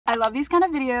I love these kind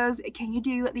of videos. Can you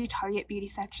do the Target beauty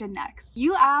section next?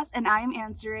 You asked and I am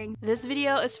answering. This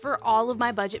video is for all of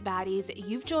my budget baddies.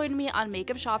 You've joined me on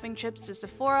makeup shopping trips to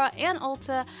Sephora and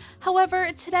Ulta.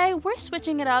 However, today we're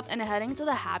switching it up and heading to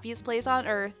the happiest place on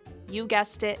earth. You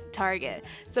guessed it, Target.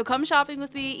 So come shopping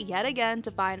with me yet again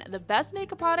to find the best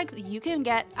makeup products you can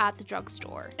get at the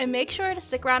drugstore. And make sure to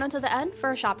stick around until the end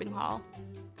for a shopping haul.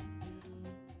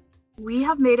 We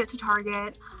have made it to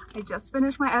Target. I just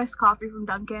finished my iced coffee from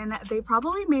Dunkin'. They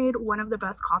probably made one of the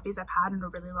best coffees I've had in a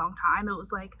really long time. It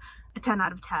was like a 10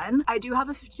 out of 10. I do have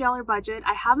a $50 budget.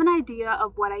 I have an idea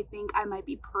of what I think I might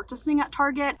be purchasing at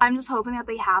Target. I'm just hoping that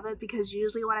they have it because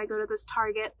usually when I go to this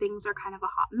Target, things are kind of a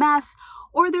hot mess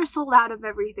or they're sold out of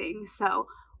everything. So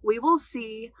we will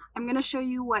see. I'm going to show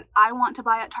you what I want to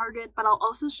buy at Target, but I'll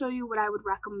also show you what I would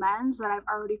recommend that I've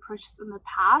already purchased in the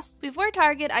past. Before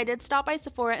Target, I did stop by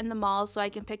Sephora in the mall so I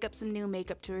can pick up some new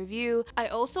makeup to review. I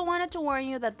also wanted to warn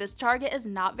you that this Target is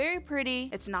not very pretty,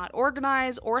 it's not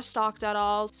organized or stocked at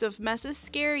all, so if messes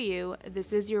scare you,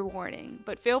 this is your warning.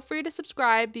 But feel free to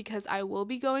subscribe because I will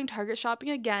be going Target shopping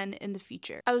again in the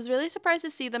future. I was really surprised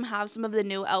to see them have some of the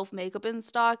new Elle makeup in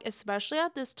stock, especially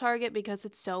at this Target because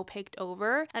it's so picked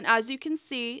over. And as you can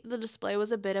see, the display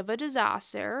was a bit of a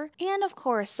disaster. And of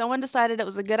course, someone decided it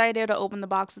was a good idea to open the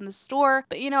box in the store,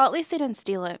 but you know, at least they didn't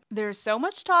steal it. There's so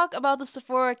much talk about the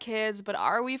Sephora kids, but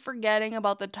are we forgetting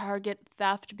about the Target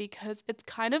theft because it's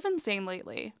kind of insane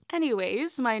lately?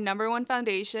 Anyways, my #1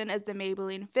 foundation is the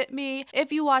Maybelline Fit Me.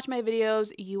 If you watch my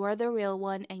videos, you are the real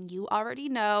one and you already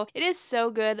know. It is so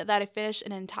good that I finished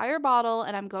an entire bottle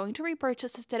and I'm going to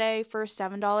repurchase it today for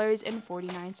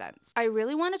 $7.49. I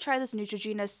really want to try this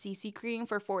Neutrogena CC cream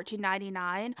for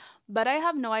 $14.99, but I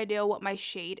have no idea what my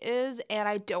shade is and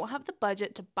I don't have the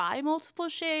budget to buy multiple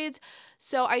shades,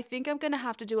 so I think I'm gonna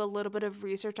have to do a little bit of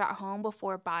research at home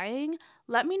before buying.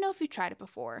 Let me know if you tried it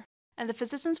before. And the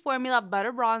Physicians Formula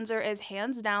Butter Bronzer is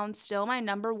hands down still my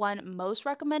 #1 most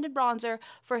recommended bronzer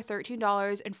for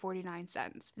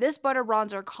 $13.49. This Butter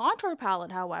Bronzer contour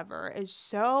palette, however, is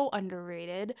so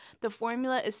underrated. The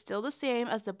formula is still the same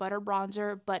as the Butter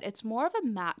Bronzer, but it's more of a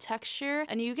matte texture,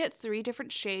 and you get 3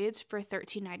 different shades for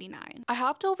 $13.99. I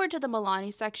hopped over to the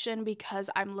Milani section because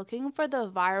I'm looking for the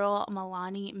viral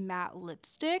Milani matte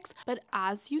lipsticks, but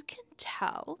as you can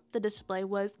tell, the display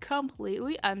was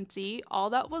completely empty. All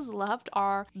that was left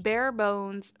are bare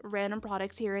bones, random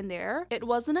products here and there. It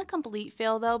wasn't a complete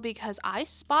fail though because I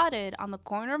spotted on the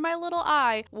corner of my little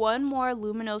eye one more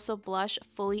Luminoso blush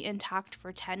fully intact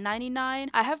for $10.99.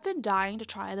 I have been dying to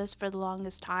try this for the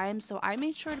longest time, so I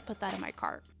made sure to put that in my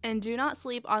cart. And do not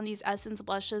sleep on these Essence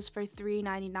blushes for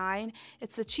 $3.99.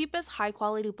 It's the cheapest high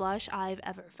quality blush I've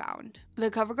ever found.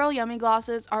 The CoverGirl Yummy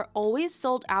Glosses are always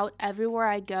sold out everywhere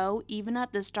I go. Even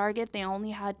at this Target, they only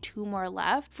had 2 more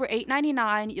left. For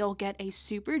 $8.99, you'll get a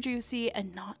super juicy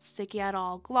and not sticky at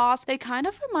all gloss. They kind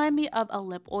of remind me of a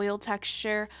lip oil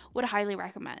texture. Would highly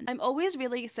recommend. I'm always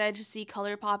really excited to see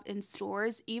ColourPop in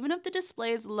stores, even if the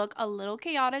displays look a little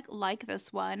chaotic like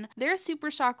this one. Their Super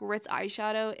Shock Ritz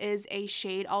eyeshadow is a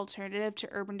shade alternative to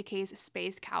Urban Decay's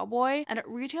Space Cowboy, and it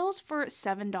retails for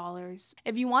 $7.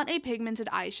 If you want a pigmented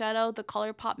eyeshadow, the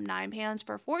ColourPop 9 pans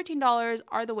for $14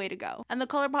 are the way to go. And the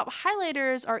ColourPop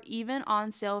highlighters are even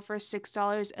on sale for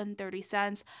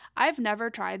 $6.30. I've never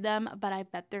tried them, but I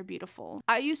bet they're beautiful.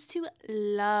 I used to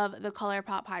love the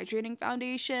ColourPop Hydrating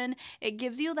Foundation. It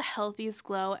gives you the healthiest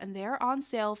glow, and they're on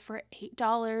sale for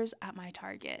 $8 at my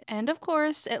Target. And of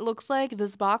course, it looks like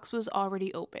this box was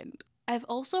already opened. I've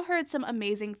also heard some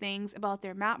amazing things about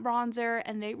their matte bronzer,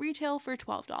 and they retail for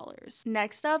 $12.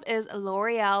 Next up is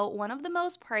L'Oreal, one of the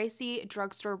most pricey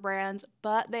drugstore brands,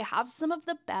 but they have some of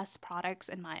the best products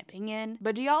in my opinion.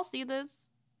 But do y'all see this?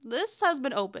 This has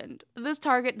been opened. This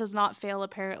Target does not fail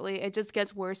apparently, it just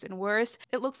gets worse and worse.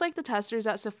 It looks like the testers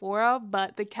at Sephora,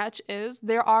 but the catch is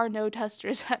there are no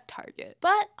testers at Target.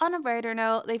 But on a brighter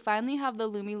note, they finally have the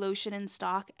Lumi lotion in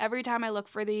stock. Every time I look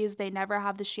for these, they never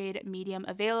have the shade medium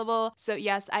available. So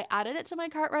yes, I added it to my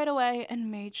cart right away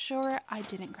and made sure I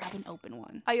didn't grab an open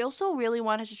one. I also really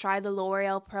wanted to try the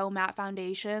L'Oreal Pro Matte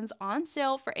Foundations on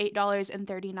sale for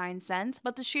 $8.39,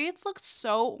 but the shades looked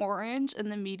so orange in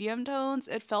the medium tones,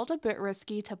 it felt a bit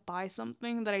risky to buy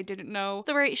something that I didn't know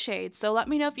the right shade, so let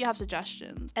me know if you have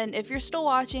suggestions. And if you're still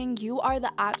watching, you are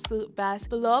the absolute best.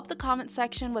 Blow up the comment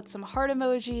section with some heart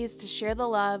emojis to share the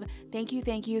love. Thank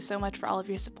you so much for all of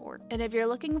your support. And if you're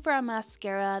looking for a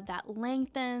mascara that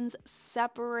lengthens,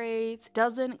 separates,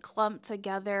 doesn't clump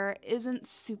together, isn't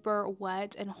super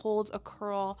wet, and holds a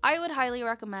curl, I would highly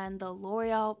recommend the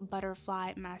L'Oreal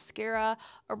Butterfly Mascara.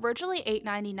 Originally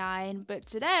 $8.99, but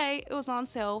today it was on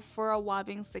sale for a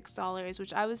whopping being $6,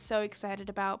 which I was so excited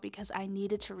about because I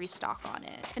needed to restock on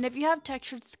it. And if you have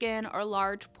textured skin or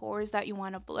large pores that you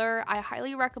want to blur, I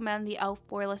highly recommend the Elle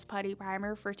Poreless Putty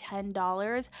Primer for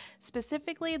 $10.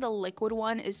 Specifically, the liquid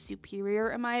one is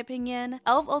superior in my opinion.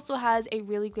 Elle also has a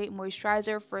really great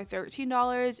moisturizer for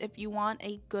 $13 if you want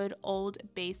a good old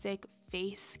basic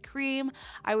face cream.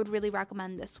 I would really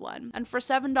recommend this one. And for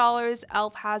 $7, Elle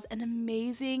has an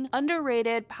amazing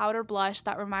underrated powder blush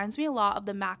that reminds me a lot of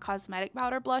the MAC Cosmetic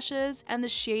powder blushes, and the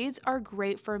shades are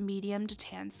great for medium to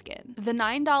tan skin. The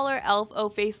 $9 Elle O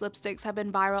Face lipsticks have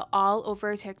been viral all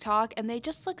over TikTok, and they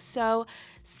just look so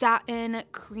satin,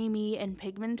 creamy, and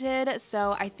pigmented,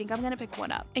 so I think I'm gonna pick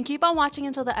one up. And keep on watching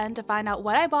until the end to find out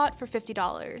what I bought for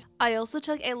 $50. I also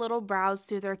took a little browse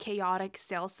through their chaotic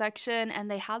sales section,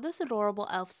 and they had this adorable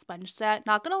e.l.f. sponge set.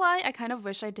 Not gonna lie, I kind of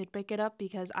wish I did pick it up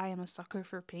because I am a sucker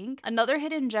for pink. Another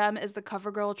hidden gem is the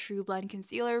CoverGirl True Blend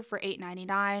Concealer for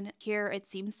 $8.99. Here it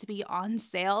seems to be on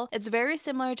sale. It's very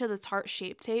similar to the Tarte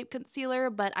Shape Tape concealer,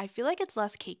 but I feel like it's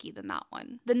less cakey than that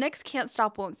one. The NYX Can't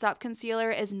Stop Won't Stop concealer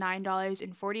is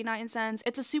 $9.49.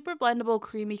 It's a super blendable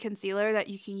creamy concealer that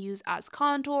you can use as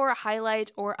contour,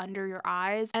 highlight, or under your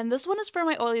eyes. And this one is for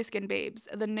my oily skin babes.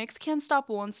 The NYX Can't Stop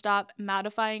Won't Stop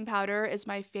mattifying powder is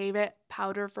my favorite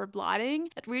powder for blotting.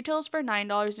 It retails for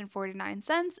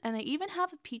 $9.49, and they even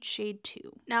have a peach shade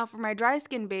too. Now for my dry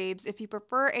skin babes, if you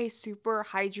prefer a super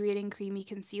hydrating creamy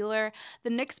concealer, the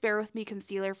NYX Bear With Me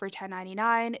concealer for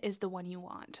 $10.99 is the one you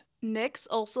want. NYX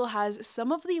also has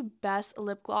some of the best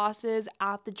lip glosses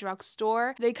at the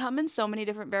drugstore. They come in so many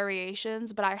different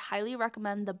variations, but I highly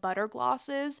recommend the butter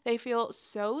glosses. They feel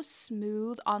so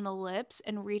smooth on the lips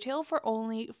and retail for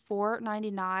only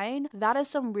 $4.99. That is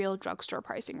some real drugstore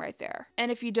pricing right there. And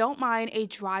if you don't mind a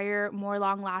drier, more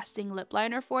long-lasting lip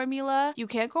liner formula, you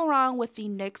can't go wrong with the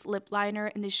NYX lip liner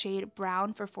in the shade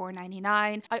Brown for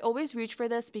 $4.99. I always reach for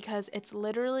this because it's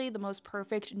literally the most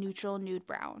perfect neutral nude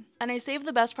brown. And I saved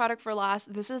the best product for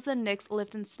last. This is the NYX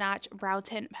Lift and Snatch Brow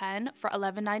Tint Pen for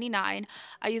 $11.99.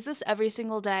 I use this every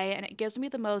single day and it gives me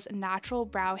the most natural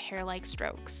brow hair-like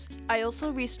strokes. I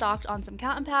also restocked on some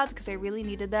cotton pads because I really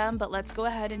needed them, but let's go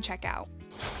ahead and check out.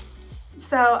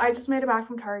 So I just made it back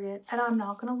from Target, and I'm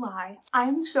not gonna lie, I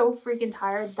am so freaking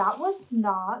tired. That was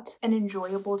not an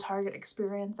enjoyable Target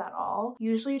experience at all.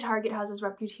 Usually Target has this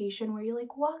reputation where you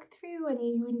like walk through and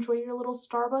you enjoy your little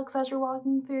Starbucks as you're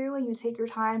walking through and you take your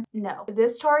time. No,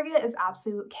 this Target is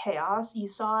absolute chaos. You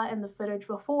saw it in the footage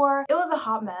before. It was a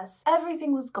hot mess.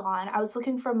 Everything was gone. I was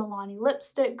looking for Milani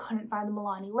lipstick, couldn't find the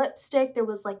Milani lipstick. There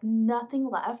was like nothing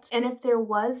left. And if there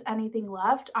was anything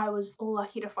left, I was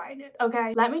lucky to find it,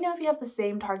 okay? Let me know if you have the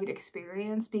same Target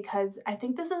experience, because I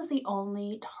think this is the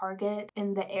only Target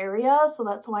in the area, so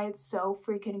that's why it's so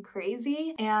freaking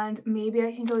crazy. And maybe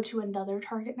I can go to another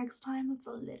Target next time that's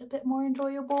a little bit more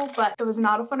enjoyable, but it was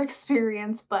not a fun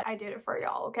experience, but I did it for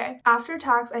y'all, okay? After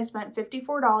tax, I spent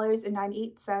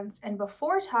 $54.98, and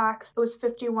before tax, it was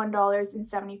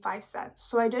 $51.75.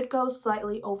 So I did go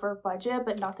slightly over budget,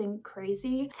 but nothing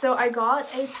crazy. So I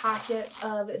got a packet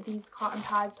of these cotton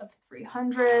pads of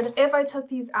 300. If I took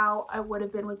these out, I would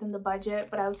have been within the budget,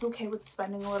 but I was okay with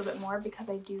spending a little bit more because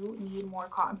I do need more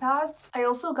cotton pads. I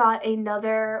also got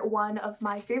another one of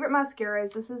my favorite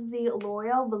mascaras. This is the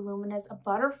L'Oreal Voluminous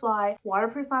Butterfly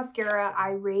Waterproof Mascara. I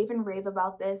rave and rave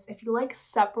about this. If you like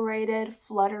separated,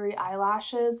 fluttery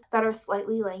eyelashes that are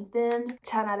slightly lengthened,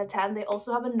 10 out of 10. They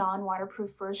also have a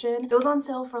non-waterproof version. It was on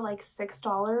sale for like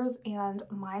 $6, and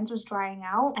mine was drying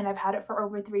out, and I've had it for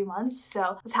over 3 months, so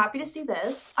I was happy to see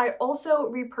this. I also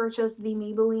repurchased the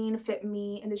Maybelline Fit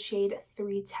Me in the shade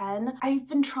 310. I've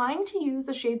been trying to use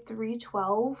the shade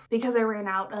 312 because I ran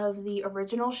out of the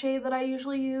original shade that I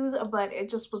usually use, but it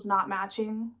just was not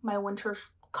matching my winter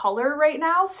color right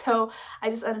now, so I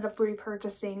just ended up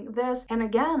repurchasing this. And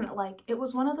again, like, it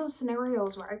was one of those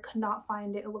scenarios where I could not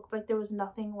find it. It looked like there was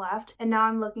nothing left, and now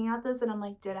I'm looking at this and I'm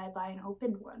like, did I buy an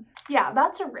opened one? Yeah,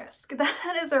 that's a risk.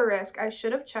 That is a risk. I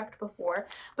should have checked before,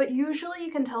 but usually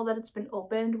you can tell that it's been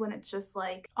opened when it's just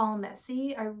like all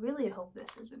messy. I really hope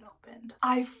this isn't opened.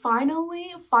 I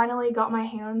finally got my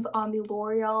hands on the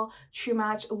L'Oreal True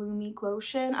Match Lumi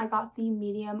Glotion. I got the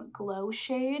medium glow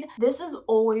shade. This is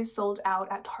always sold out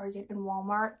at Target and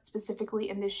Walmart, specifically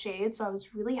in this shade, so I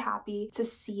was really happy to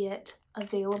see it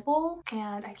available,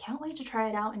 and I can't wait to try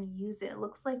it out and use it. It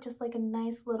looks like just like a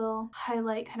nice little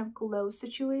highlight kind of glow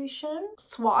situation.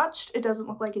 Swatched, it doesn't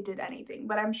look like it did anything,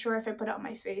 but I'm sure if I put it on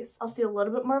my face, I'll see a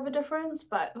little bit more of a difference,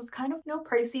 but it was kind of, you know,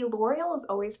 pricey. L'Oreal is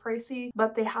always pricey,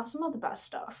 but they have some of the best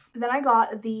stuff. Then I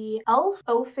got the Elle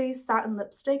Faux Face Satin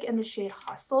Lipstick in the shade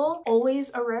Hustle.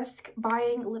 Always a risk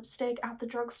buying lipstick at the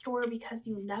drugstore because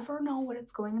you never know what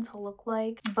it's going to look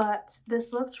like, but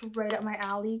this looked right up my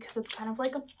alley because it's kind of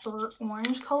like a burnt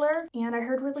orange color, and I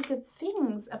heard really good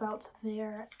things about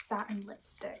their satin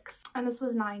lipsticks, and this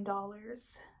was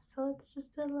 $9. So let's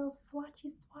just do a little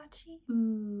swatchy.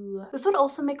 Ooh, this would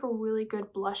also make a really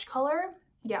good blush color.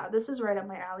 Yeah, this is right up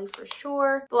my alley for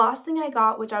sure. The last thing I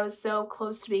got, which I was so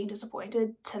close to being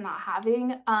disappointed to not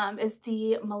having, is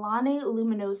the Milani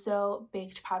Luminoso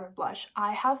Baked Powder Blush.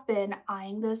 I have been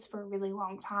eyeing this for a really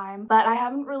long time, but I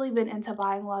haven't really been into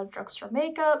buying a lot of drugstore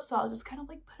makeup, so I'll just kind of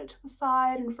like put it to the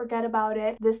side and forget about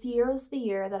it. This year is the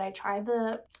year that I tried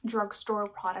the drugstore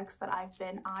products that I've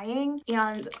been eyeing,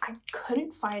 and I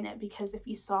couldn't find it because if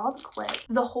you saw the clip,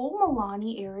 the whole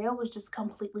Milani area was just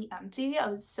completely empty. I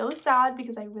was so sad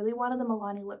because I really wanted the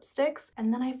Milani lipsticks,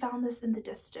 and then I found this in the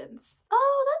distance.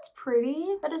 Oh, that's pretty.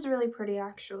 That is really pretty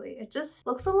actually. It just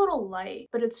looks a little light,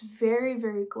 but it's very,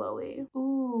 very glowy.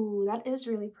 Ooh, that is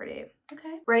really pretty.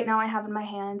 Okay. Right now I have in my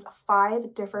hands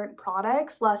 5 different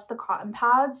products plus the cotton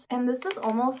pads, and this is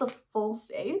almost a full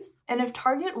face. And if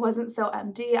Target wasn't so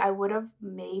empty, I would have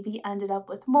maybe ended up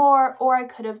with more, or I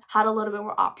could have had a little bit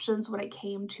more options when it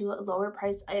came to lower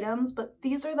priced items, but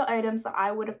these are the items that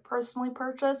I would have personally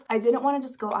purchased. I didn't want to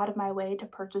just go out of my way to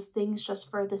purchase things just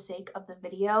for the sake of the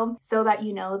video, so that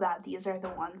you know that these are the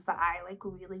ones that I like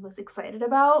really was excited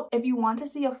about. If you want to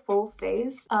see a full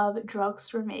face of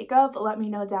drugstore makeup, let me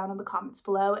know down in the comments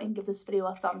below and give this video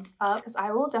a thumbs up because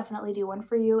I will definitely do one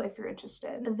for you if you're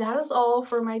interested. That is all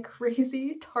for my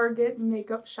crazy Target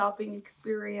makeup shopping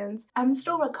experience. I'm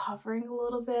still recovering a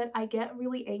little bit. I get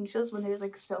really anxious when there's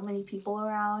like so many people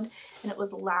around and it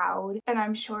was loud, and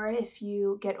I'm sure if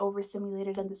you get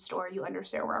overstimulated in the store you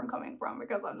understand where I'm coming from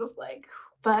because I'm just like.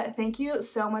 But thank you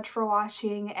so much for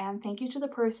watching, and thank you to the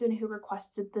person who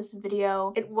requested this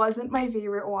video. It wasn't my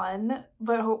favorite one,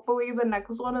 but hopefully the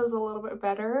next one is a little bit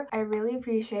better. I really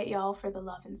appreciate y'all for the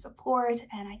love and support,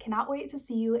 and I cannot wait to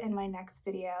see you in my next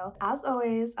video. As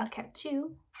always, I'll catch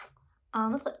you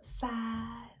on the flip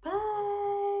side.